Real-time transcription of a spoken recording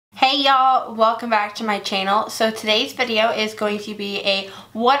Hey y'all, welcome back to my channel. So today's video is going to be a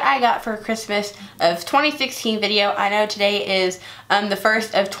what I got for Christmas of 2016 video. I know today is the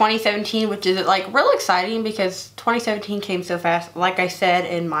first of 2017, which is like real exciting because 2017 came so fast, like I said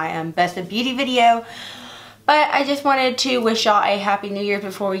in my best of beauty video. But I just wanted to wish y'all a happy new year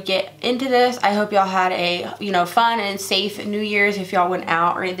before we get into this. I hope y'all had a fun and safe New Year's if y'all went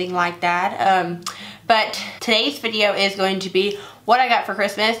out or anything like that. But today's video is going to be what I got for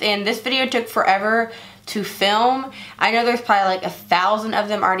Christmas, and this video took forever to film. I know there's probably like 1,000 of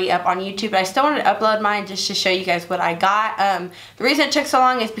them already up on YouTube, but I still wanted to upload mine just to show you guys what I got. The reason it took so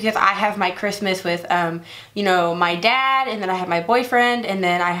long is because I have my Christmas with my dad, and then I have my boyfriend, and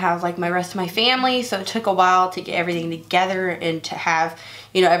then I have like my rest of my family, so it took a while to get everything together and to have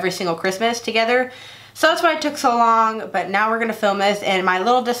every single Christmas together. So that's why it took so long, but now we're going to film this. And my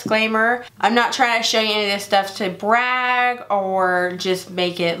little disclaimer, I'm not trying to show you any of this stuff to brag or just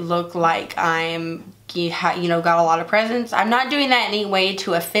make it look like I'm got a lot of presents. I'm not doing that in any way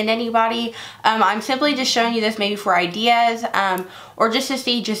to offend anybody. I'm simply just showing you this maybe for ideas or just to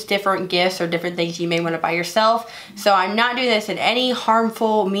see just different gifts or different things you may want to buy yourself. So I'm not doing this in any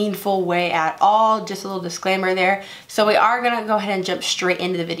harmful, meanful way at all. Just a little disclaimer there. So we are going to go ahead and jump straight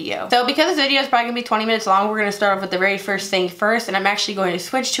into the video. So because this video is probably going to be 20 minutes long, we're going to start off with the very first thing first, and I'm actually going to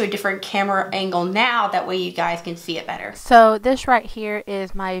switch to a different camera angle now. That way you guys can see it better. So this right here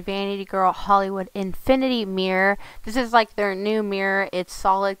is my Vanity Girl Hollywood Infinity mirror. This is like their new mirror. It's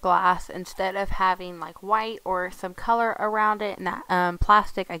solid glass instead of having like white or some color around it and that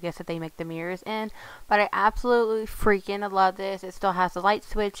plastic, I guess, that they make the mirrors in. But I absolutely freaking love this. It still has the light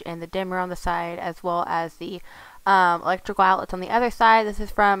switch and the dimmer on the side, as well as the electrical outlets on the other side. This is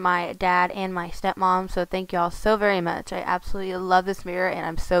from my dad and my stepmom, so thank y'all so very much. I absolutely love this mirror and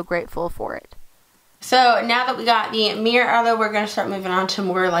I'm so grateful for it. So now that we got the mirror out of, we're going to start moving on to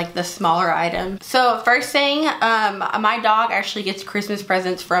more like the smaller items. So first thing, my dog actually gets Christmas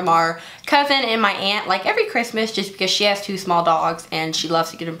presents from our cousin and my aunt like every Christmas, just because she has 2 small dogs and she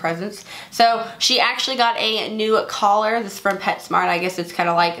loves to get them presents. So she actually got a new collar. This is from PetSmart. I guess it's kind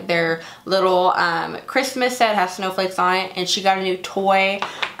of like their little Christmas set, has snowflakes on it, and she got a new toy.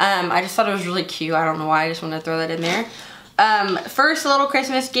 I just thought it was really cute. I don't know why, I just wanted to throw that in there. First little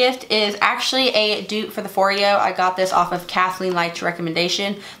Christmas gift is actually a dupe for the Foreo. I got this off of Kathleen Light's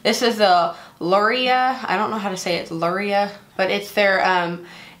recommendation. This is the Luria. I don't know how to say it. It's Luria, but it's their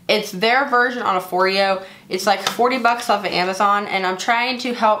version on a Foreo. It's like 40 bucks off of Amazon, and I'm trying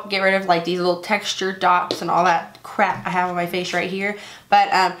to help get rid of like these little texture dots and all that crap I have on my face right here.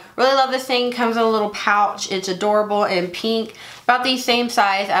 But really love this thing. Comes in a little pouch. It's adorable and pink. About the same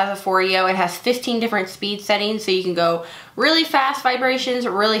size as a Foreo. It has 15 different speed settings, so you can go really fast vibrations,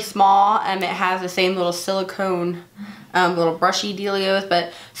 really small. It has the same little silicone little brushy dealios,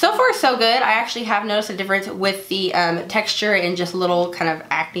 but so far so good. I actually have noticed a difference with the texture and just little kind of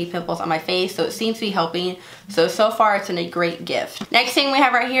acne pimples on my face, so it seems to be helping. So far it's a great gift. Next thing we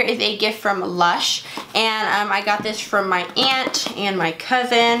have right here is a gift from Lush, and I got this from my aunt and my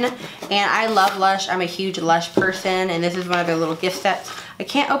cousin, and I love Lush. I'm a huge Lush person, and this is one of their little gift sets. I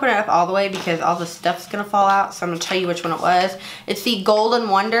can't open it up all the way because all the stuff's gonna fall out, so I'm gonna tell you which one it was. It's the Golden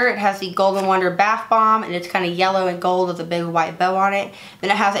Wonder. It has the Golden Wonder bath bomb, and it's kind of yellow and gold with a big white bow on it. Then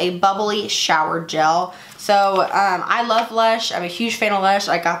it has a bubbly shower gel. So I love Lush. I'm a huge fan of Lush.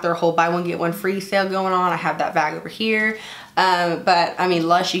 I got their whole buy one get one free sale going on. I have that bag over here. But I mean,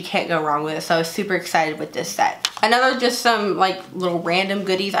 Lush, you can't go wrong with it. So I was super excited with this set. Another just some like little random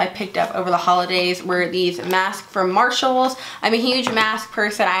goodies I picked up over the holidays were these masks from Marshalls. I'm a huge mask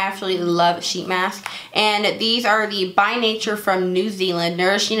person. I absolutely love sheet masks. And these are the By Nature from New Zealand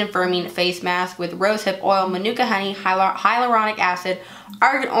Nourishing and Firming Face Mask with rosehip oil, manuka honey, hyaluronic acid,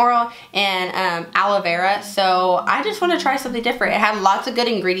 argan oil, and aloe vera. So I just want to try something different. It had lots of good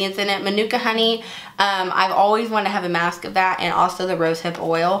ingredients in it. Manuka honey, I've always wanted to have a mask of that, and also the rosehip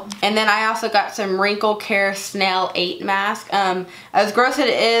oil. And then I also got some Wrinkle Care Snail 8 mask. As gross as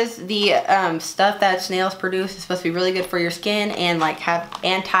it is, the stuff that snails produce is supposed to be really good for your skin and like have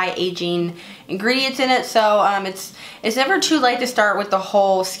anti-aging ingredients in it. So it's never too late to start with the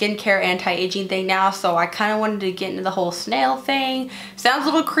whole skincare anti-aging thing now. So I kind of wanted to get into the whole snail thing. Sounds a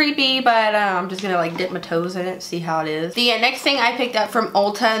little creepy, but I'm just gonna like dip my toes in it, see how it is. The next thing I picked up from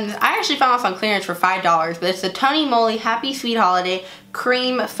Ulta, and I actually found this on clearance for $5, but it's the TonyMoly Happy Sweet Holiday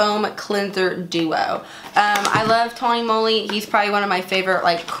Cream Foam Cleanser Duo. I love TonyMoly. He's probably one of my favorite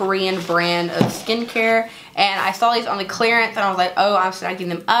like Korean brand of skincare, and I saw these on the clearance and I was like, oh, I'm snagging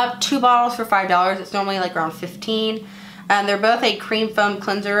them up. 2 bottles for $5. It's normally like around $15. They're both a cream foam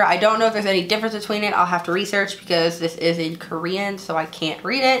cleanser. I don't know if there's any difference between it. I'll have to research because this is in Korean, so I can't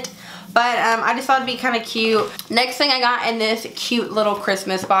read it. But I just thought it'd be kind of cute. Next thing I got in this cute little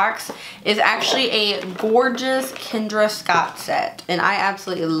Christmas box is actually a gorgeous Kendra Scott set. And I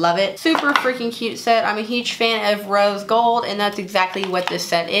absolutely love it. Super freaking cute set. I'm a huge fan of rose gold, and that's exactly what this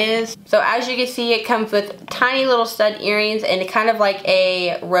set is. So as you can see, it comes with tiny little stud earrings and kind of like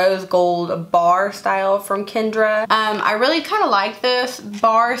a rose gold bar style from Kendra. I really kind of like this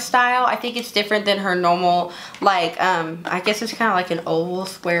bar style. I think it's different than her normal, like, I guess it's kind of like an oval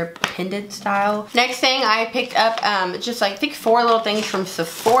square pendant style. Next thing I picked up just like I think 4 little things from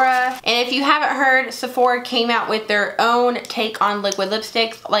Sephora. And if you haven't heard, Sephora came out with their own take on liquid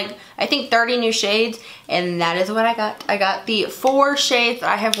lipsticks, like I think 30 new shades, and that is what I got. I got the 4 shades that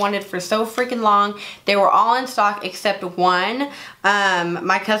I have wanted for so freaking long. They were all in stock except one.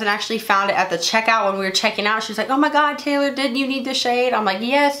 My cousin actually found it at the checkout when we were checking out. She was like, oh my god, Taylor, did you need the shade? I'm like,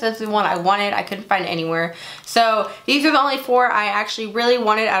 yes, that's the one I wanted. I couldn't find it anywhere. So these are the only 4 I actually really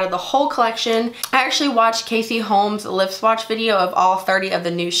wanted out of the whole collection. I actually watched Casey Holmes' lip swatch video of all 30 of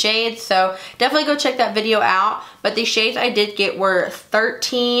the new shades, so definitely go check that video out. But the shades I did get were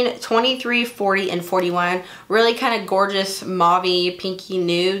 13, 23, 40, and 41. Really kind of gorgeous mauvey, pinky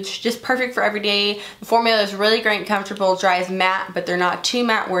nudes. Just perfect for every day. The formula is really great and comfortable. Dries matte, but they're not too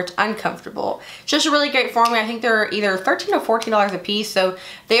matte where it's uncomfortable. It's just a really great formula. I think they're either $13 or $14 a piece, so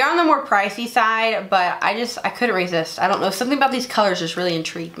they are on the more pricey side, but I couldn't resist. I don't know, something about these colors just really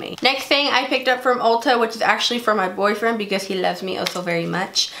intrigued me. Next thing I picked up from Ulta, which is actually for my boyfriend because he loves me oh so very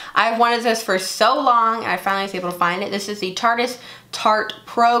much. I've wanted this for so long, and I finally was able to find it. This is the Tarte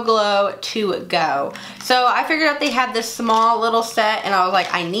Pro Glow To Go. So I figured out they had this small little set, and I was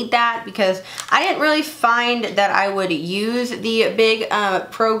like, I need that because I didn't really find that I would use the big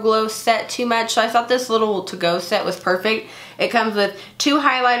Pro Glow set too much. So I thought this little To Go set was perfect. It comes with 2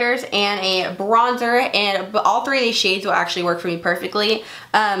 highlighters and a bronzer, and all 3 of these shades will actually work for me perfectly.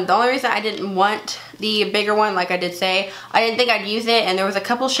 The only reason I didn't want the bigger one, like I did say, I didn't think I'd use it, and there was a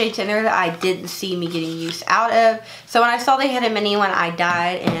couple shades in there that I didn't see me getting use out of. So when I saw they had a mini one, I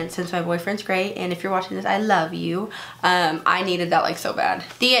died, and since my boyfriend's great, and if you're watching this, I love you, I needed that like so bad.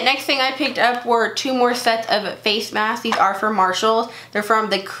 The next thing I picked up were 2 more sets of face masks. These are from Marshalls. They're from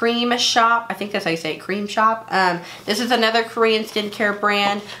the Creme shop. I think that's how you say it, Creme shop. This is another Korean skincare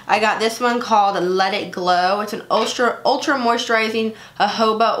brand. I got this one called Let It Glow. It's an ultra moisturizing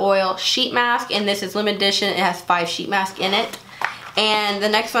jojoba oil sheet mask, and this is limited edition. It has 5 sheet masks in it. And the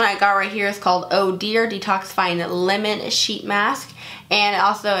next one I got right here is called Oh Dear Detoxifying Lemon Sheet Mask. And it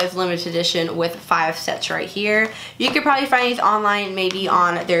also is limited edition with 5 sets right here. You could probably find these online, maybe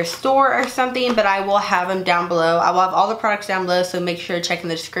on their store or something, but I will have them down below. I will have all the products down below, so make sure to check in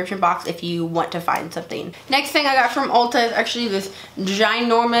the description box if you want to find something. Next thing I got from Ulta is actually this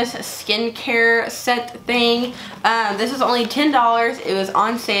ginormous skincare set thing. This is only $10. It was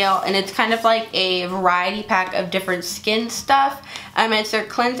on sale, and it's kind of like a variety pack of different skin stuff. It's their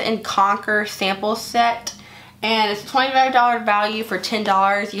Cleanse and Conquer sample set. And it's a $25 value for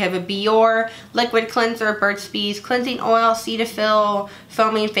 $10. You have a Biore liquid cleanser, Burt's Bees cleansing oil, Cetaphil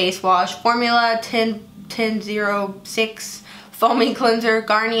foaming face wash, Formula 1006 foaming cleanser,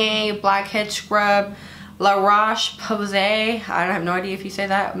 Garnier blackhead scrub, La Roche-Posay, I have no idea if you say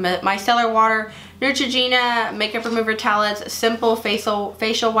that, micellar water, Neutrogena makeup remover towelettes, simple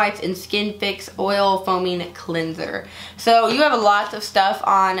facial wipes, and Skin Fix oil foaming cleanser. So you have lots of stuff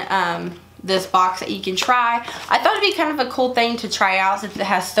on this box that you can try. I thought it'd be kind of a cool thing to try out since it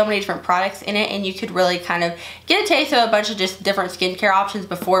has so many different products in it, and you could really kind of get a taste of a bunch of just different skincare options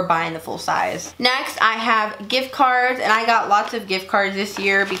before buying the full size. Next, I have gift cards, and I got lots of gift cards this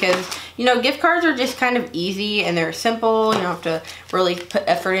year because, you know, gift cards are just kind of easy and they're simple. You don't have to really put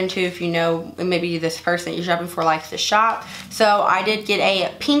effort into if you know maybe this person that you're shopping for likes to shop. So I did get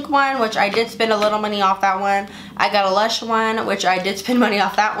a pink one, which I did spend a little money off that one. I got a Lush one, which I did spend money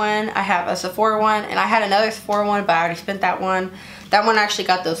off that one. I have a Sephora one, and I had another Sephora one, but I already spent that one. That one actually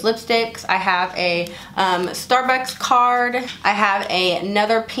got those lipsticks. I have a Starbucks card. I have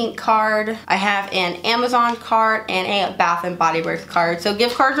another pink card. I have an Amazon card and a Bath and Body Works card. So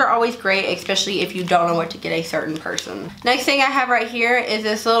gift cards are always great, especially if you don't know what to get a certain person. Next thing I have right here is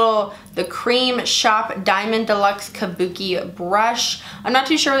this little the Creme Shop Diamond Deluxe Kabuki brush. I'm not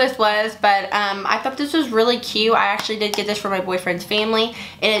too sure what this was, but I thought this was really cute. I actually did get this for my boyfriend's family,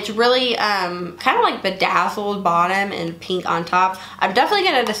 and it's really kind of like bedazzled bottom and pink on top. I'm definitely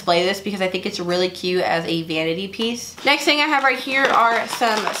going to display this because I think it's really cute as a vanity piece. Next thing I have right here are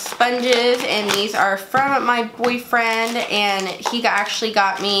some sponges, and these are from my boyfriend, and he actually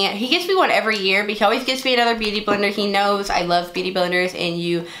got me, he gets me one every year, but he always gets me another beauty blender. He knows I love beauty blenders, and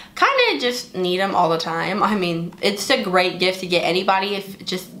you kind of just need them all the time. I mean, it's a great gift to get anybody if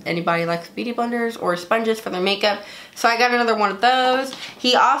just anybody likes beauty blenders or sponges for their makeup. So I got another one of those.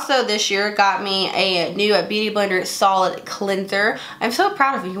 He also this year got me a new beauty blender solid cleanser. I'm so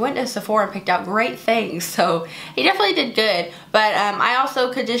proud of him. He went to Sephora and picked out great things, so he definitely did good. But I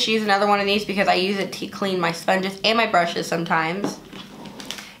also could just use another one of these because I use it to clean my sponges and my brushes sometimes.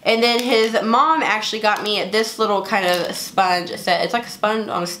 And then his mom actually got me this little kind of sponge set. It's like a sponge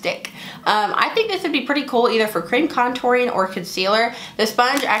on a stick. I think this would be pretty cool either for cream contouring or concealer. The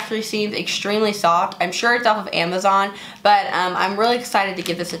sponge actually seems extremely soft. I'm sure it's off of Amazon, but I'm really excited to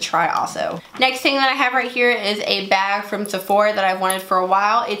give this a try also. Next thing that I have right here is a bag from Sephora that I've wanted for a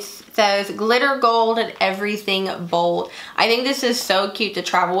while. It says glitter gold and everything bold. I think this is so cute to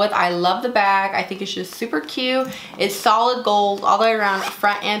travel with. I love the bag. I think it's just super cute. It's solid gold all the way around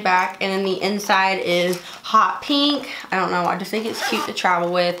front and back, and then the inside is hot pink. I don't know, I just think it's cute to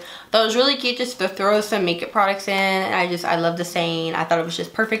travel with. Thought it was really cute just to throw some makeup products in, and I love the saying. I thought it was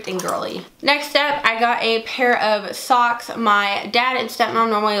just perfect and girly. Next up, I got a pair of socks. My dad and stepmom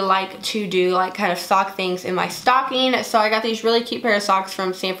normally like to do like kind of sock things in my stocking, so I got these really cute pair of socks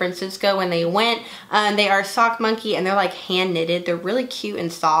from San Francisco when they went. They are Sock Monkey, and they're like hand knitted. They're really cute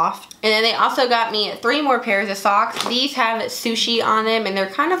and soft. And then they also got me 3 more pairs of socks. These have sushi on them, and they're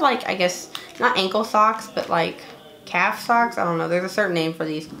kind of like, I guess, not ankle socks, but like calf socks. I don't know, there's a certain name for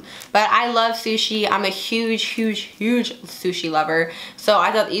these, but I love sushi. I'm a huge sushi lover, so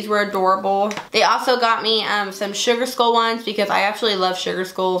I thought these were adorable. They also got me some sugar skull ones because I absolutely love sugar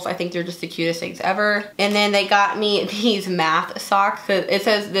skulls. I think they're just the cutest things ever. And then they got me these math socks because it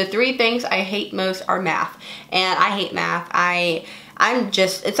says the 3 things I hate most are math, and I hate math.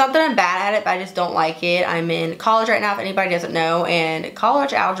 It's not that I'm bad at it, but I just don't like it. I'm in college right now, if anybody doesn't know, and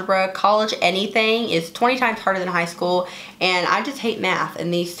college algebra, college anything is 20 times harder than high school, and I just hate math,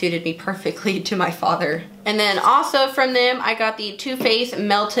 and these suited me perfectly to my father. And then also from them, I got the Too Faced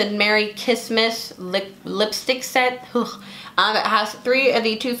Melted Merry Christmas lipstick set. It has 3 of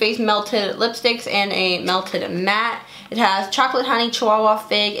the Too Faced melted lipsticks and a melted matte. It has Chocolate Honey, Chihuahua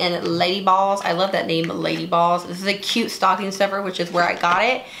Fig, and Lady Balls. I love that name, Lady Balls. This is a cute stocking stuffer, which is where I got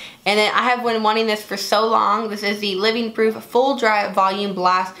it. And then I have been wanting this for so long. This is the Living Proof Full Dry Volume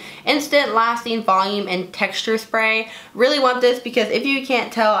Blast Instant Lasting Volume and Texture Spray. Really want this because if you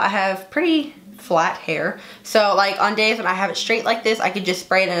can't tell, I have pretty flat hair, so like on days when I have it straight like this, I could just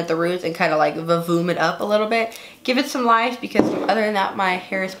spray it in at the roots and kind of like vavoom it up a little bit, give it some life, because other than that my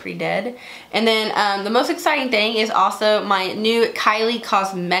hair is pretty dead. And then the most exciting thing is also my new Kylie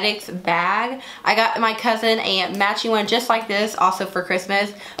Cosmetics bag. I got my cousin a matching one just like this also for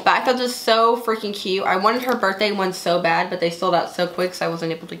Christmas, but I thought this was so freaking cute. I wanted her birthday one so bad, but they sold out so quick, so I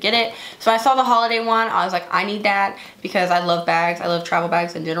wasn't able to get it. So I saw the holiday one, I was like, I need that because I love bags. I love travel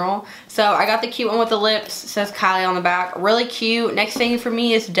bags in general. So I got the cute one with the lips. It says Kylie on the back. Really cute. Next thing for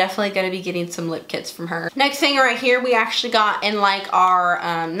me is definitely going to be getting some lip kits from her. Next thing right here, we actually got in like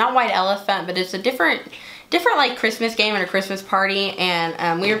our, not White Elephant, but it's a different like Christmas game at a Christmas party,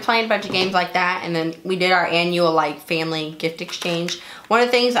 and we were playing a bunch of games like that, and then we did our annual like family gift exchange. One of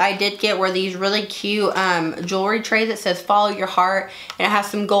the things I did get were these really cute jewelry trays that says follow your heart, and it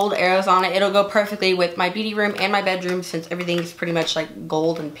has some gold arrows on it. It'll go perfectly with my beauty room and my bedroom since everything's pretty much like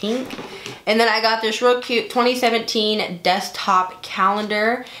gold and pink. And then I got this real cute 2017 desktop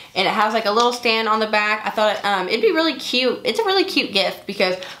calendar, and it has like a little stand on the back. I thought it'd be really cute. It's a really cute gift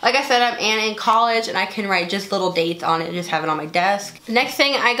because like I said, I'm in college and I can write just little dates on it and just have it on my desk. The next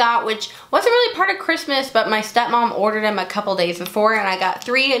thing I got, which wasn't really part of Christmas, but my stepmom ordered them a couple days before, and I got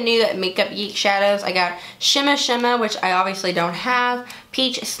 3 new Makeup Geek shadows. I got Shimma, which I obviously don't have,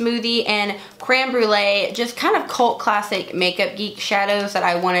 Peach Smoothie, and Creme Brûlée, just kind of cult classic Makeup Geek shadows that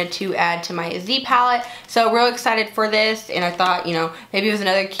I wanted to add to my Z palette. So real excited for this, and I thought, you know, maybe it was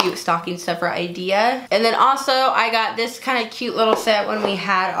another cute stocking stuffer idea. And then also I got this kind of cute little set when we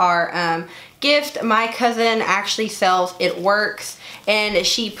had our gift. My cousin actually sells It Works, and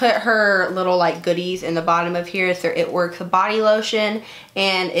she put her little like goodies in the bottom of here. It's their It Works body lotion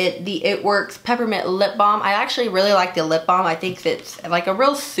and the It Works peppermint lip balm. I actually really like the lip balm. I think it's like a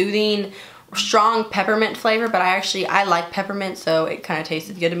real soothing, strong peppermint flavor, but I like peppermint, so it kind of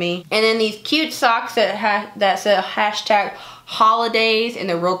tasted good to me. And then these cute socks that say hashtag holidays, and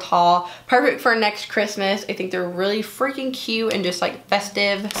they're real tall, perfect for next Christmas. I think they're really freaking cute and just like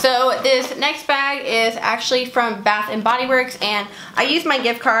festive. So this next bag is actually from Bath and Body Works, and I used my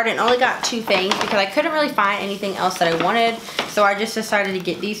gift card and only got 2 things because I couldn't really find anything else that I wanted, so I just decided to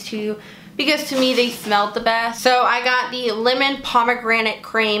get these 2 because to me they smelled the best. So I got the Lemon Pomegranate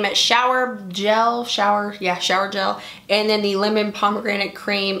Cream shower gel, and then the Lemon Pomegranate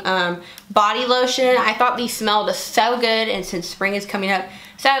Cream body lotion. I thought these smelled so good, and since spring is coming up,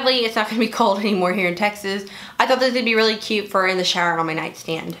 sadly it's not going to be cold anymore here in Texas, I thought this would be really cute for in the shower and on my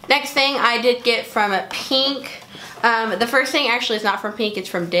nightstand. Next thing I did get from Pink. The first thing actually is not from Pink, it's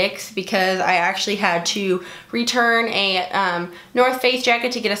from Dick's, because I actually had to return a North Face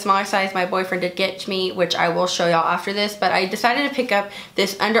jacket to get a smaller size my boyfriend did get me, which I will show y'all after this, but I decided to pick up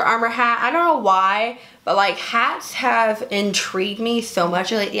this Under Armour hat. I don't know why, but like hats have intrigued me so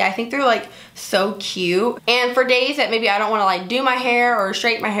much lately. I think they're like so cute, and for days that maybe I don't want to like do my hair or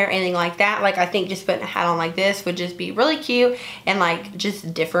straighten my hair, anything like that, like I think just putting a hat on like this would just be really cute and like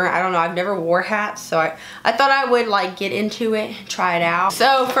just different. I don't know, I've never wore hats, so I thought I would like get into it, try it out.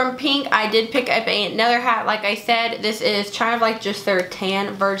 So from Pink I did pick up another hat. Like I said, this is kind of like just their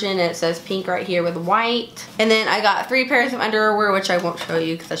tan version, and it says pink right here with white. And then I got 3 pairs of underwear, which I won't show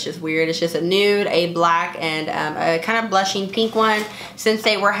you because that's just weird. It's just a nude, a black, and a kind of blushing pink one, since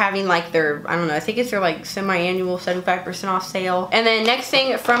they were having like their, I don't know, I think it's their like semi-annual 75% off sale. And then next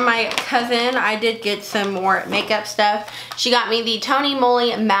thing from my cousin, I did get some more makeup stuff. She got me the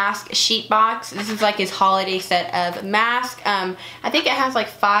TonyMoly mask sheet box. This is like his holiday set of mask. I think it has like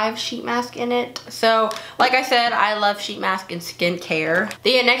 5 sheet masks in it. So like I said, I love sheet mask and skincare.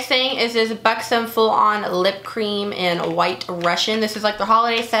 The next thing is this Buxom full on lip cream in White Russian. This is like the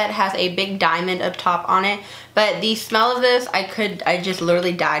holiday set, has a big diamond up top on it. But the smell of this, I just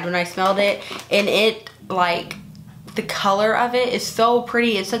literally died when I smelled it. And it, like, the color of it is so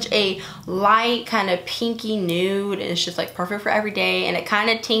pretty. It's such a light kind of pinky nude, and it's just like perfect for every day, and it kind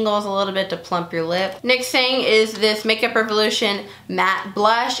of tingles a little bit to plump your lip. Next thing is this Makeup Revolution matte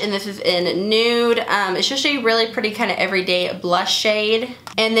blush, and this is in Nude. It's just a really pretty kind of everyday blush shade.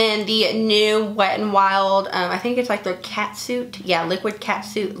 And then the new Wet n Wild, I think it's like their Catsuit, yeah, liquid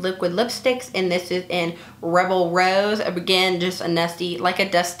Catsuit liquid lipsticks, and this is in Rebel Rose. Again, just a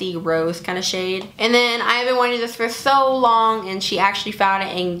dusty rose kind of shade. And then I have been wanting this for so long, and she actually found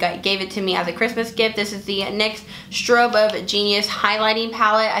it and gave it to me as a Christmas gift. This is the NYX Strobe of Genius highlighting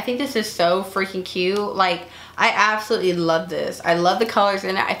palette. I think this is so freaking cute. Like, I absolutely love this. I love the colors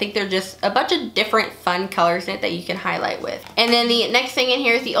in it. I think they're just a bunch of different fun colors in it that you can highlight with. And then the next thing in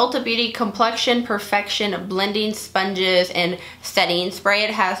here is the Ulta Beauty Complexion Perfection Blending Sponges and Setting Spray.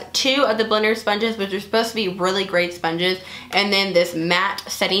 It has 2 of the blender sponges, which are supposed to be really great sponges, and then this matte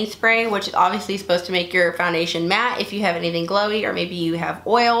setting spray, which is obviously supposed to make your foundation matte if you have anything glowy or maybe you have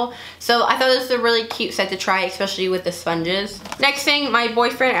oil. So I thought this was a really cute set to try, especially with the sponges. Next thing, my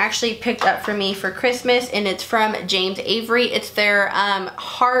boyfriend actually picked up for me for Christmas, and it's from James Avery. It's their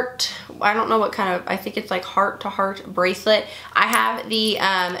heart, I don't know what kind of, I think it's like heart to heart bracelet. I have the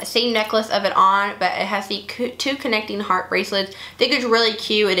same necklace of it on, but it has the 2 connecting heart bracelets. I think it's really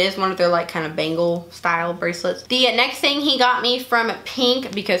cute. It is one of their like kind of bangle style bracelets. The next thing he got me from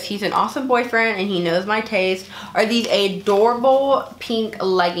Pink, because he's an awesome boyfriend and he knows my taste, are these adorable pink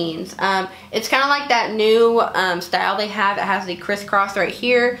leggings. It's kind of like that new style they have. It has the crisscross right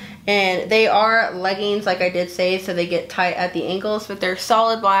here, and they are leggings like I did say, so they get tight at the ankles, but they're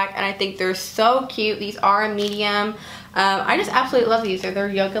solid black, and I think they're so cute. These are a medium. I just absolutely love these. They're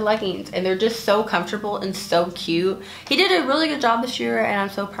yoga leggings, and they're just so comfortable and so cute. He did a really good job this year, and I'm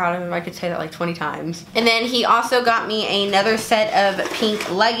so proud of him. I could say that like 20 times. And then he also got me another set of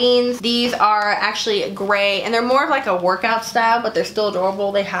pink leggings. These are actually gray, and they're more of like a workout style, but they're still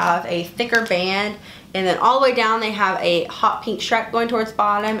adorable. They have a thicker band, and then all the way down they have a hot pink stripe going towards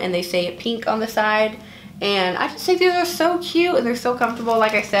bottom, and they say pink on the side. And I just think these are so cute, and they're so comfortable.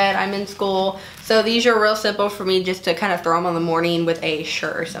 Like I said, I'm in school, so these are real simple for me just to kind of throw them on the morning with a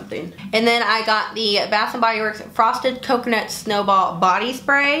shirt or something. And then I got the Bath & Body Works Frosted Coconut Snowball Body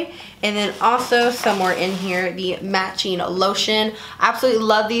Spray. And then also somewhere in here, the matching lotion. I absolutely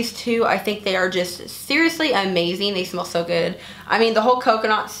love these 2. I think they are just seriously amazing. They smell so good. I mean, the whole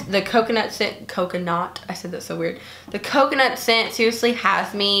the coconut scent, I said that so weird. The coconut scent seriously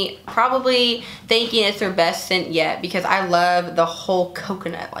has me probably thinking it's their best scent yet, because I love the whole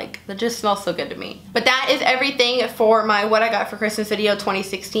coconut. Like, it just smells so good to me. me. But that is everything for my what I got for Christmas video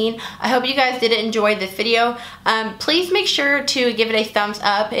 2016. I hope you guys did enjoy this video. Please make sure to give it a thumbs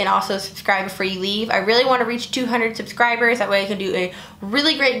up and also subscribe before you leave. I really want to reach 200 subscribers. That way I can do a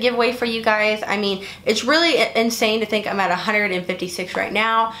really great giveaway for you guys. I mean, it's really insane to think I'm at 156 right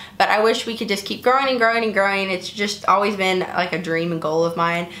now, but I wish we could just keep growing and growing and growing. It's just always been like a dream and goal of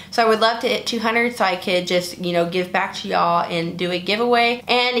mine. So I would love to hit 200 so I could just, you know, give back to y'all and do a giveaway.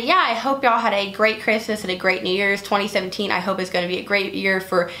 And yeah, I hope y'all had a great Christmas and a great New Year's. 2017 I hope is going to be a great year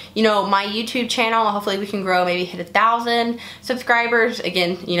for, you know, my YouTube channel. Hopefully we can grow, maybe hit 1,000 subscribers.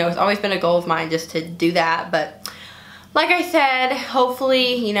 Again, you know, it's always been a goal of mine just to do that, but like I said,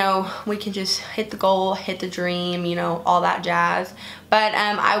 hopefully, you know, we can just hit the goal, hit the dream, you know, all that jazz. But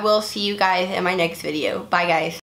I will see you guys in my next video. Bye, guys.